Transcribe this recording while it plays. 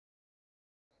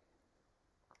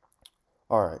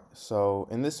Alright, so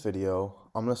in this video,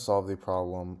 I'm going to solve the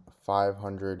problem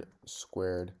 500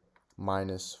 squared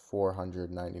minus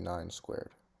 499 squared.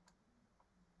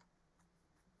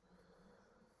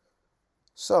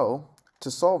 So, to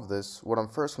solve this, what I'm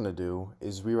first going to do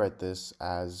is rewrite this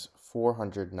as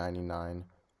 499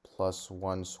 plus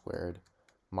 1 squared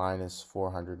minus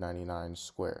 499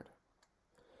 squared.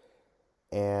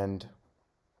 And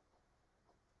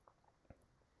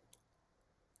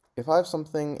if I have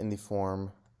something in the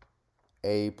form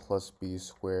a plus b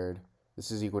squared, this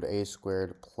is equal to a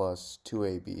squared plus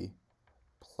 2ab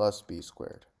plus b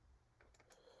squared.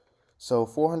 So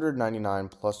 499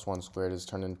 plus 1 squared is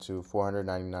turned into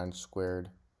 499 squared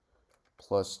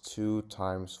plus 2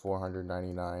 times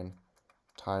 499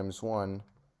 times 1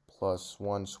 plus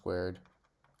 1 squared,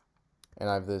 and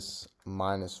I have this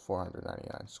minus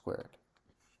 499 squared.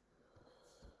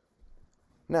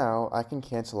 Now, I can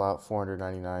cancel out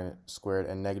 499 squared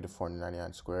and negative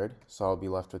 499 squared, so I'll be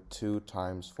left with 2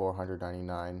 times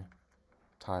 499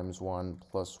 times 1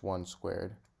 plus 1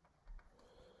 squared.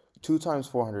 2 times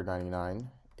 499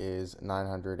 is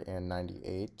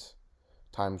 998,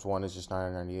 times 1 is just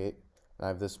 998, and I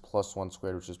have this plus 1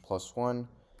 squared, which is plus 1,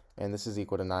 and this is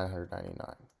equal to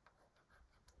 999.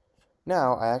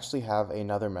 Now, I actually have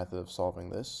another method of solving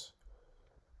this.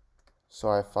 So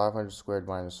I have 500 squared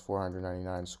minus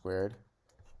 499 squared,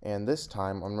 and this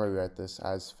time I'm going to rewrite this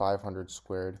as 500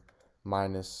 squared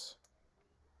minus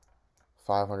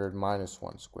 500 minus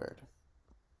 1 squared.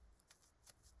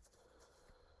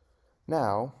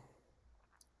 Now,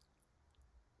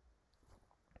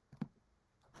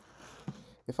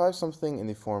 if I have something in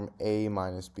the form a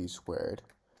minus b squared,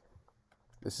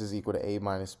 this is equal to a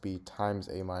minus b times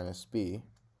a minus b,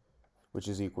 which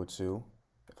is equal to,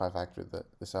 if I factor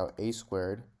this out, a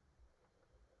squared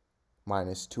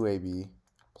minus 2ab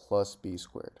plus b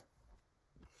squared.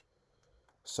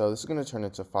 So this is going to turn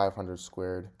into 500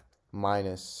 squared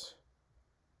minus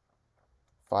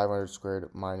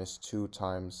 2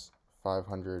 times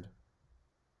 500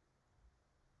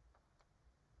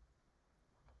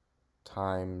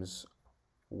 times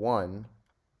 1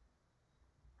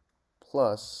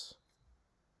 plus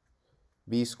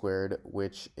b squared,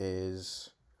 which is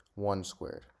 1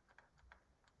 squared.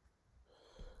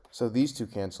 So these two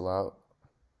cancel out.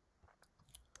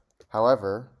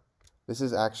 However, this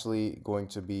is actually going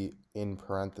to be in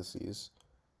parentheses.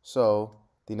 So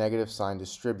the negative sign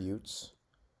distributes.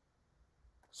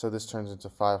 So this turns into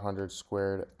 500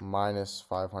 squared minus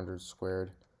 500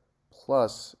 squared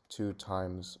plus 2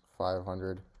 times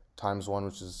 500 times 1,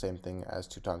 which is the same thing as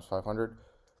 2 times 500,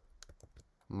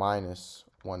 minus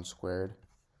 1 squared.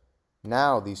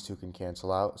 Now these two can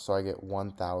cancel out, so I get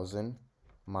 1,000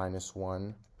 minus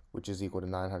 1, which is equal to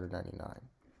 999.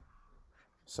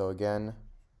 So again,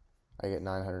 I get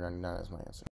 999 as my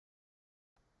answer.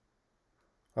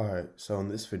 Alright, so in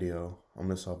this video, I'm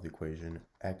going to solve the equation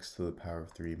x to the power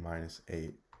of 3 minus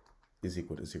 8 is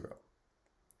equal to 0.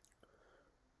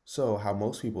 So how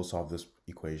most people solve this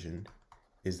equation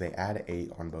is they add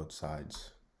 8 on both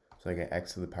sides. So I get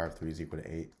x to the power of 3 is equal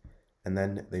to 8. And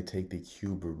then they take the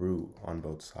cube root on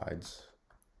both sides.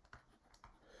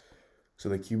 So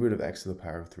the cube root of x to the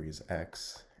power of 3 is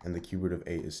x, and the cube root of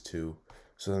 8 is 2.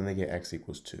 So then they get x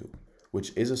equals 2,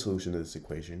 which is a solution to this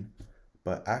equation,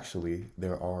 but actually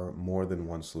there are more than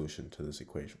one solution to this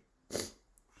equation.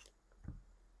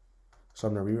 So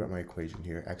I'm going to rewrite my equation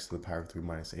here, x to the power of 3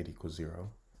 minus 8 equals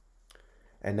 0.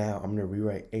 And now I'm going to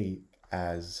rewrite 8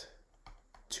 as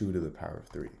 2 to the power of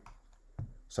 3.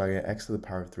 So I get x to the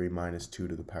power of 3 minus 2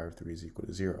 to the power of 3 is equal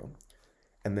to 0.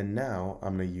 And then now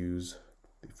I'm going to use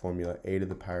the formula a to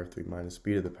the power of 3 minus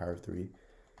b to the power of 3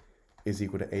 is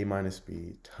equal to a minus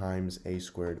b times a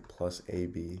squared plus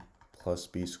ab plus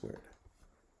b squared.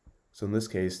 So in this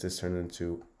case, this turned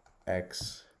into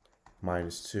x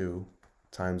minus 2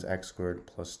 times x squared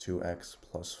plus 2x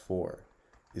plus 4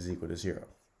 is equal to 0.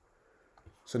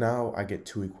 So now I get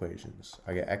two equations.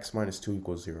 I get x minus 2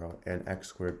 equals 0 and x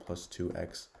squared plus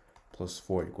 2x plus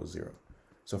 4 equals 0.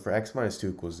 So for x minus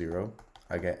 2 equals 0,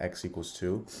 I get x equals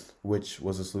 2, which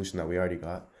was a solution that we already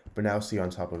got. But now see, on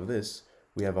top of this,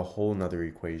 we have a whole nother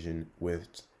equation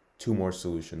with two more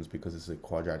solutions because it's a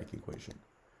quadratic equation.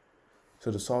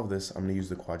 So to solve this, I'm going to use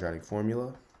the quadratic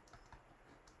formula.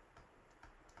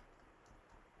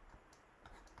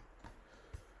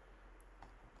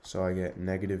 So I get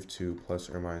negative 2 plus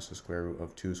or minus the square root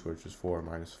of 2 squared, which is 4,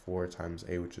 minus 4 times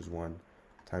a, which is 1,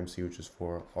 times c, which is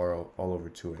 4, all over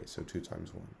 2a, so 2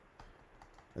 times 1.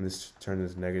 And this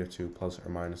turns into negative 2 plus or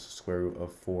minus the square root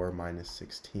of 4 minus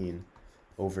 16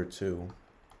 over 2,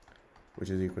 which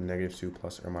is equal to negative 2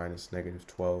 plus or minus negative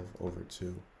 12 over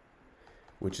 2.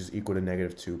 which is equal to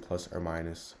negative 2 plus or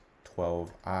minus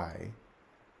 12i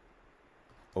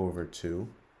over 2,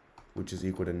 which is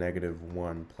equal to negative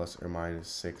 1 plus or minus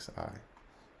 6i.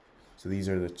 So these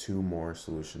are the two more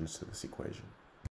solutions to this equation.